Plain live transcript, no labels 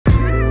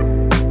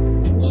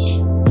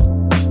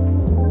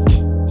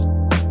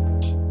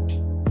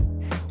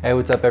Hey,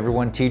 what's up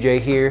everyone?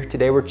 TJ here.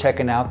 Today we're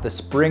checking out the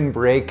Spring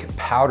Break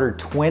Powder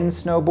Twin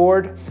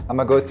snowboard. I'm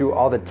gonna go through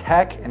all the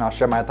tech and I'll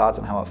share my thoughts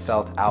on how it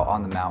felt out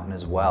on the mountain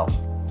as well.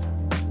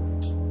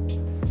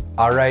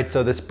 All right,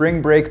 so the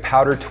Spring Break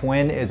Powder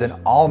Twin is an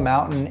all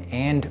mountain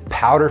and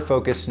powder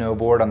focused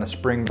snowboard on the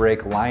Spring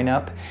Break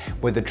lineup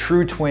with a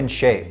true twin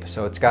shape.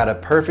 So it's got a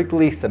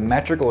perfectly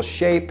symmetrical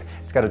shape,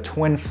 it's got a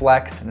twin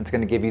flex, and it's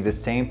gonna give you the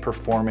same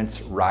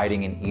performance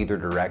riding in either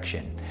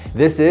direction.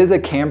 This is a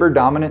camber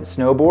dominant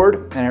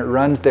snowboard and it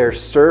runs their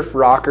Surf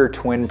Rocker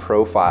Twin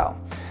profile.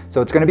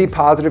 So it's gonna be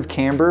positive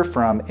camber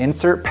from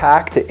insert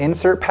pack to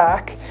insert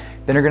pack.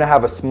 Then you're gonna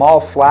have a small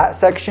flat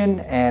section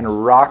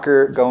and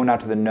rocker going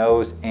out to the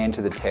nose and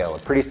to the tail. A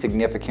pretty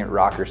significant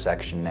rocker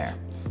section there.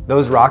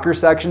 Those rocker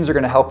sections are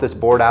gonna help this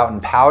board out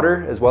in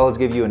powder, as well as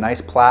give you a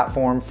nice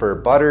platform for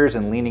butters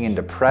and leaning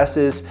into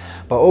presses.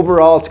 But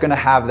overall, it's gonna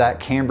have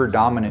that camber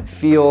dominant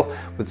feel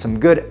with some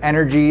good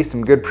energy,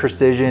 some good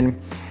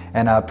precision,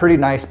 and a pretty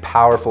nice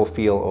powerful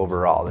feel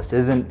overall. This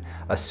isn't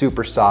a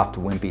super soft,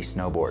 wimpy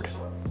snowboard.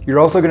 You're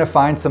also gonna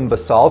find some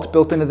basalt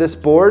built into this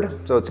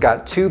board. So it's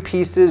got two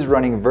pieces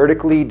running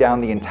vertically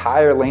down the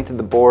entire length of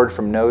the board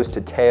from nose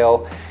to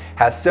tail.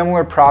 Has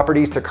similar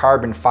properties to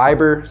carbon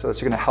fiber, so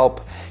it's gonna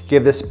help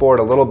give this board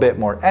a little bit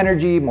more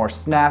energy, more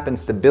snap and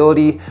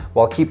stability,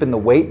 while keeping the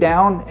weight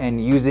down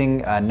and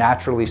using a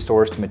naturally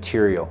sourced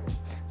material.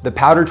 The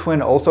Powder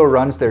Twin also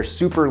runs their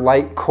super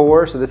light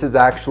core, so this is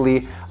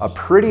actually a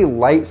pretty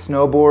light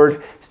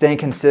snowboard, staying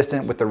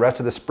consistent with the rest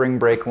of the Spring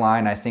Break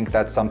line. I think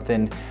that's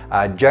something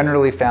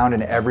generally found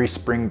in every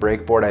Spring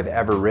Break board I've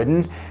ever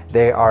ridden.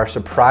 They are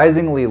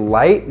surprisingly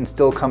light and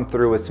still come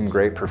through with some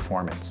great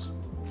performance.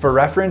 For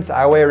reference,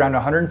 I weigh around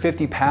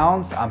 150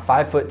 pounds, I'm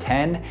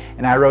 5'10",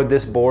 and I rode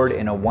this board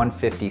in a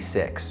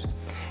 156.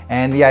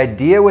 And the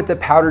idea with the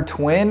Powder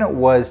Twin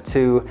was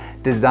to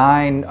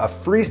design a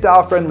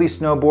freestyle friendly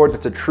snowboard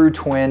that's a true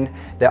twin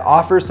that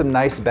offers some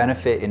nice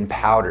benefit in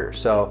powder.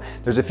 So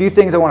there's a few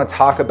things I want to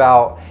talk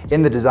about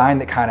in the design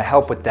that kind of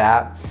help with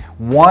that.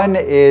 One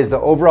is the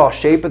overall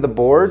shape of the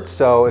board.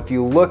 So if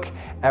you look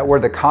at where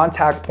the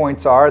contact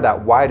points are, that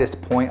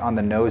widest point on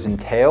the nose and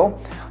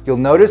tail, you'll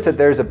notice that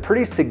there's a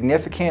pretty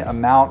significant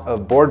amount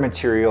of board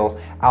material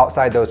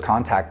outside those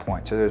contact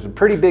points. So there's a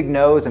pretty big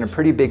nose and a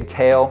pretty big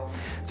tail.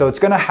 So it's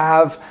gonna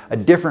have a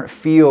different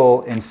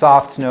feel in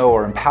soft snow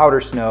or in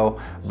powder snow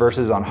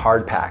versus on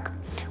hard pack.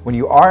 When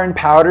you are in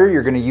powder,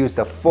 you're gonna use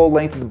the full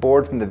length of the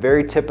board from the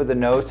very tip of the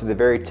nose to the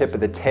very tip of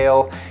the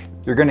tail.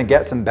 You're gonna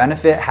get some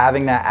benefit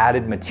having that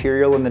added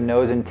material in the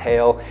nose and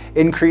tail,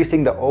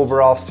 increasing the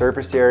overall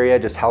surface area,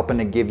 just helping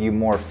to give you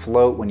more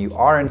float when you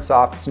are in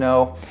soft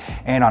snow.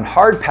 And on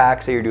hard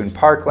pack, say you're doing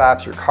park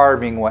laps or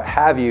carving, what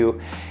have you,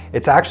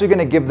 it's actually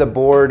gonna give the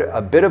board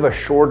a bit of a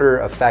shorter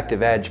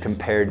effective edge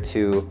compared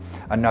to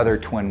another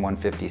twin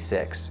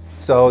 156.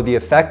 So the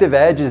effective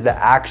edge is the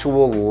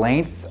actual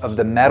length of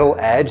the metal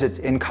edge that's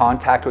in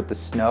contact with the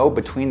snow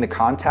between the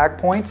contact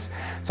points.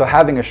 So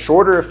having a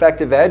shorter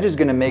effective edge is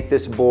gonna make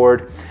this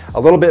board a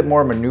little bit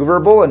more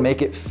maneuverable and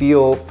make it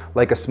feel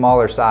like a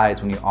smaller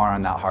size when you are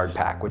on that hard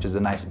pack, which is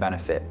a nice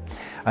benefit.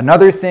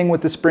 Another thing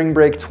with the Spring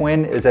Break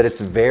Twin is that it's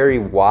very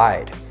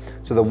wide.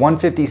 So the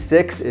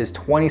 156 is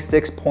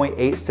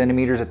 26.8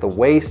 centimeters at the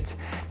waist.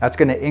 That's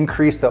gonna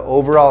increase the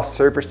overall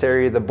surface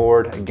area of the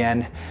board,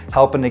 again,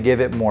 helping to give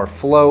it more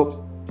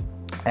float.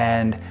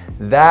 And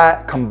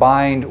that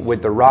combined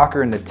with the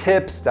rocker and the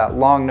tips, that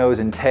long nose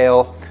and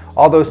tail,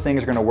 all those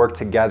things are gonna work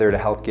together to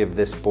help give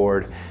this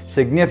board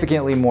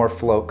significantly more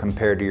float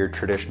compared to your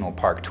traditional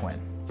park twin.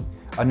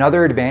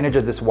 Another advantage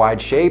of this wide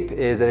shape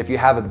is that if you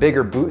have a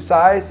bigger boot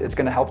size, it's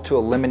gonna help to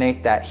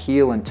eliminate that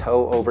heel and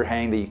toe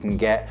overhang that you can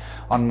get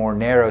on more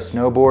narrow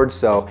snowboards.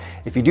 So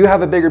if you do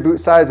have a bigger boot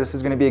size, this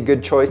is gonna be a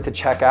good choice to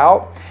check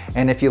out.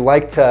 And if you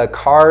like to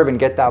carve and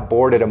get that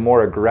board at a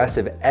more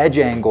aggressive edge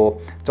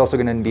angle, it's also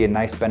gonna be a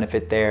nice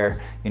benefit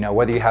there,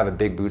 whether you have a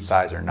big boot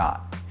size or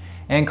not.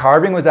 And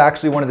carving was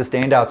actually one of the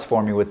standouts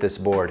for me with this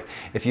board.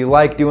 If you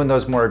like doing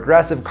those more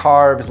aggressive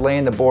carves,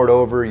 laying the board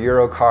over,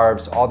 Euro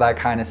carves, all that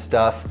kind of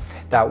stuff,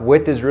 that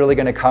width is really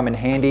gonna come in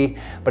handy,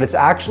 but it's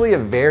actually a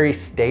very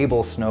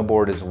stable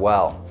snowboard as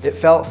well. It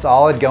felt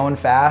solid going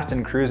fast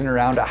and cruising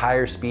around at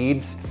higher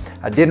speeds.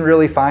 I didn't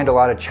really find a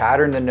lot of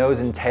chatter in the nose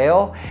and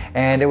tail,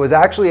 and it was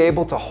actually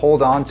able to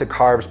hold on to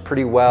carves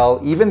pretty well,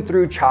 even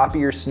through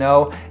choppier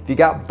snow. If you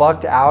got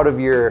bucked out of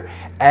your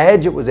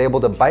edge, it was able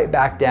to bite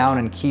back down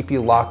and keep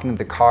you locked into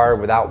the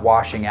carve without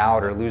washing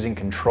out or losing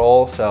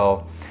control.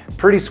 So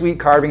pretty sweet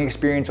carving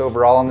experience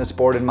overall on this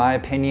board in my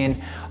opinion,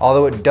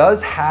 although it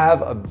does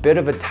have a bit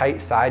of a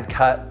tight side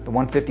cut. The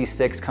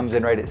 156 comes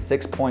in right at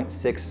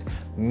 6.6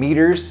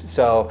 meters,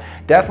 so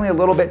definitely a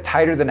little bit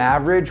tighter than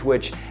average,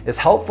 which is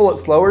helpful at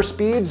slower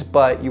speeds,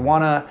 but you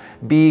wanna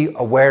be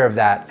aware of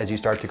that as you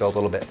start to go a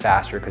little bit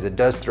faster because it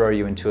does throw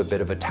you into a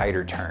bit of a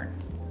tighter turn.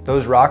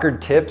 Those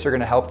rockered tips are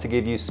gonna help to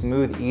give you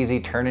smooth,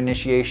 easy turn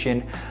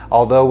initiation.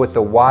 Although with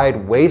the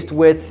wide waist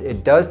width,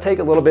 it does take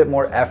a little bit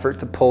more effort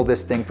to pull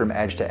this thing from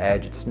edge to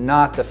edge. It's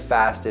not the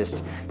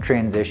fastest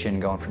transition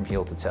going from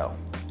heel to toe.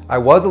 I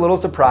was a little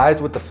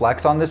surprised with the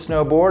flex on this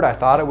snowboard. I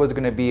thought it was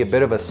gonna be a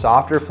bit of a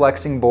softer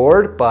flexing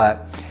board,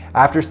 but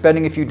after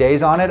spending a few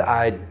days on it,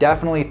 I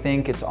definitely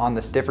think it's on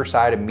the stiffer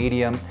side of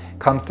medium.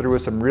 Comes through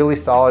with some really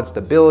solid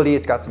stability.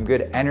 It's got some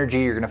good energy.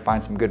 You're gonna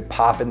find some good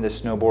pop in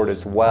this snowboard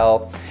as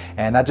well.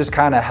 And that just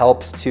kind of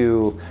helps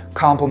to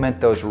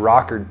complement those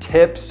rockered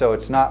tips. So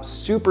it's not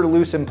super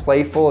loose and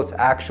playful. It's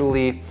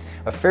actually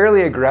a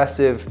fairly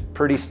aggressive,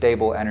 pretty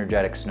stable,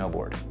 energetic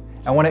snowboard.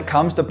 And when it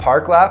comes to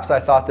park laps,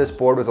 I thought this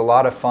board was a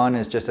lot of fun.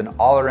 It's just an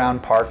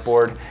all-around park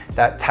board.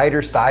 That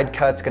tighter side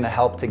cut's gonna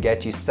help to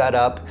get you set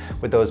up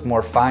with those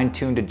more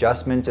fine-tuned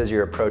adjustments as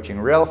you're approaching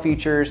rail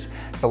features.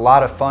 It's a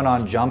lot of fun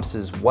on jumps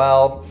as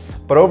well.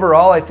 But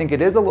overall, I think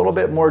it is a little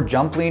bit more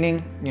jump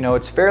leaning. You know,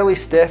 it's fairly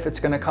stiff. It's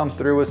gonna come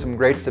through with some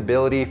great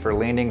stability for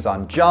landings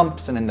on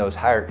jumps and in those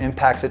higher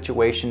impact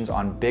situations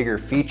on bigger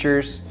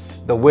features.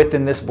 The width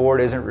in this board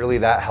isn't really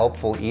that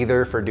helpful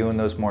either for doing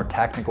those more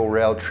technical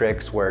rail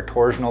tricks where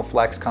torsional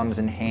flex comes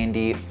in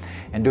handy,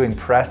 and doing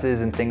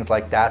presses and things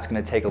like that's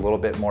gonna take a little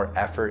bit more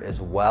effort as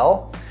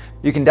well.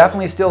 You can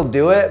definitely still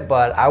do it,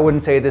 but I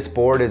wouldn't say this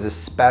board is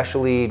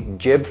especially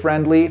jib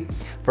friendly.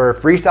 For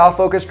freestyle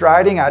focused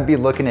riding, I'd be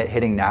looking at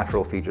hitting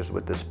natural features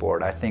with this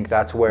board. I think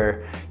that's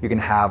where you can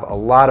have a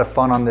lot of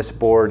fun on this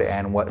board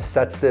and what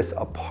sets this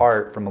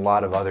apart from a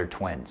lot of other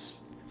twins.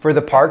 For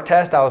the park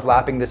test, I was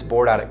lapping this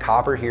board out at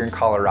Copper here in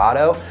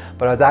Colorado,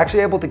 but I was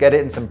actually able to get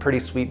it in some pretty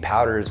sweet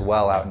powder as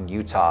well out in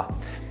Utah.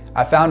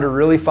 I found a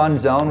really fun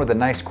zone with a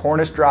nice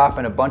cornice drop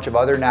and a bunch of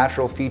other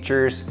natural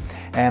features,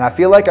 and I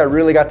feel like I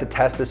really got to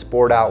test this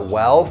board out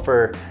well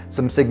for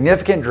some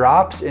significant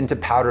drops into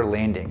powder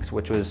landings,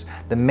 which was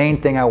the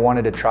main thing I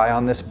wanted to try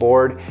on this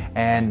board,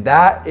 and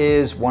that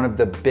is one of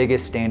the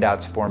biggest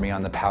standouts for me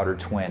on the Powder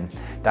Twin.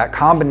 That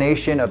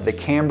combination of the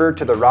camber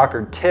to the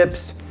rocker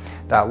tips,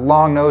 that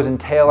long nose and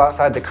tail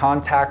outside the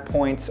contact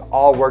points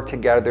all work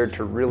together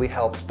to really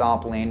help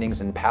stomp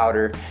landings in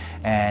powder.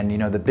 And you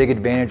know, the big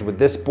advantage with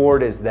this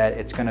board is that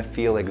it's gonna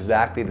feel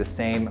exactly the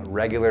same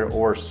regular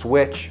or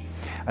switch.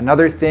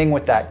 Another thing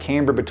with that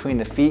camber between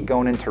the feet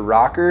going into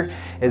rocker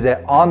is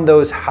that on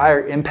those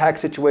higher impact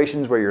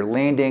situations where you're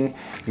landing,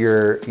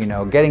 you're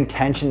getting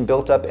tension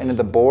built up into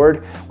the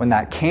board, when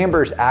that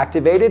camber is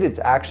activated, it's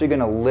actually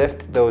gonna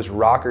lift those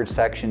rocker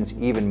sections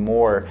even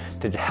more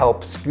to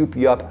help scoop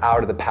you up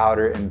out of the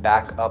powder and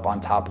back up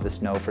on top of the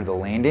snow for the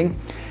landing.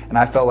 And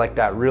I felt like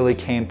that really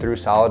came through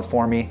solid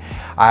for me.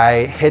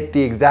 I hit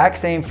the exact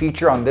same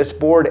feature on this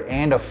board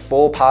and a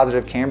full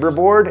positive camber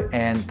board,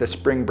 and the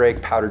Spring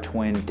Break Powder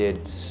Twin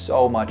did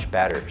so much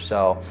better.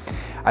 So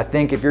I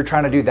think if you're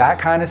trying to do that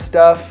kind of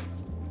stuff,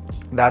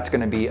 that's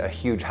gonna be a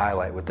huge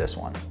highlight with this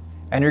one.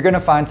 And you're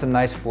gonna find some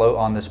nice float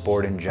on this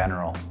board in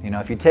general. You know,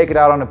 if you take it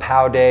out on a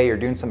POW day, you're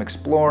doing some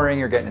exploring,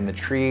 you're getting in the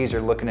trees,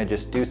 you're looking to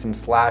just do some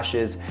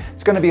slashes,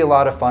 it's gonna be a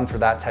lot of fun for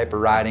that type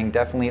of riding.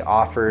 Definitely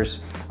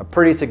offers a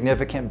pretty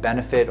significant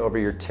benefit over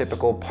your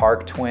typical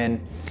park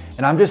twin.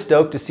 And I'm just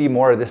stoked to see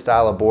more of this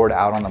style of board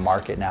out on the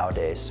market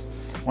nowadays.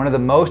 One of the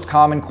most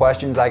common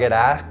questions I get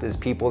asked is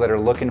people that are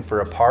looking for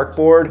a park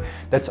board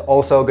that's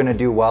also gonna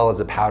do well as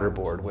a powder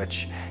board,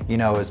 which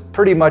is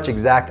pretty much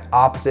exact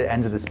opposite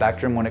ends of the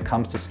spectrum when it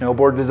comes to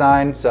snowboard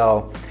design.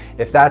 So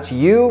if that's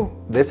you,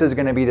 this is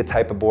gonna be the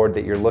type of board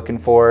that you're looking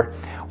for.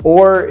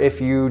 Or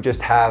if you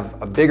just have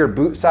a bigger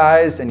boot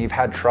size and you've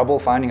had trouble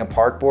finding a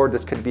park board,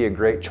 this could be a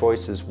great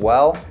choice as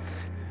well.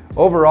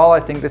 Overall, I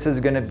think this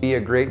is gonna be a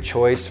great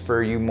choice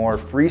for you more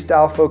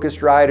freestyle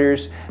focused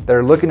riders that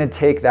are looking to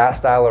take that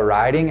style of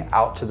riding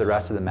out to the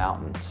rest of the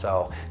mountain.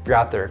 So if you're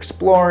out there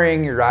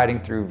exploring, you're riding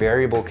through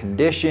variable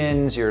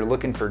conditions, you're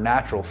looking for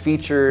natural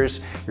features,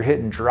 you're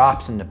hitting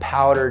drops into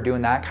powder,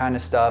 doing that kind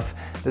of stuff,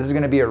 this is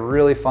gonna be a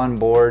really fun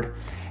board.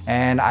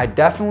 And I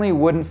definitely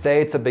wouldn't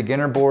say it's a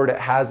beginner board. It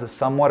has a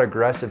somewhat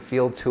aggressive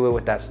feel to it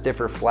with that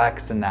stiffer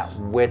flex and that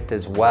width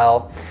as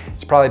well.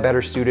 It's probably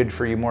better suited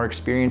for you more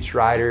experienced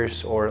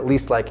riders, or at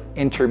least like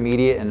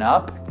intermediate and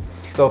up.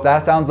 So if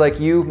that sounds like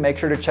you, make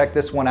sure to check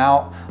this one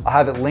out. I'll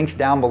have it linked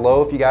down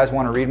below if you guys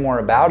want to read more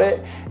about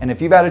it. And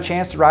if you've had a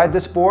chance to ride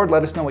this board,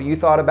 let us know what you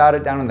thought about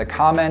it down in the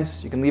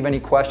comments. You can leave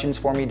any questions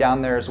for me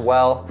down there as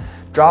well.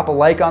 Drop a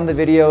like on the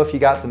video if you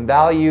got some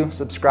value.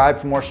 Subscribe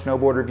for more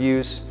snowboard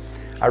reviews.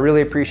 I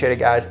really appreciate it,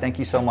 guys. Thank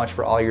you so much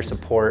for all your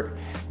support,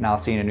 and I'll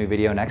see you in a new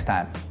video next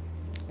time.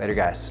 Later,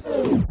 guys.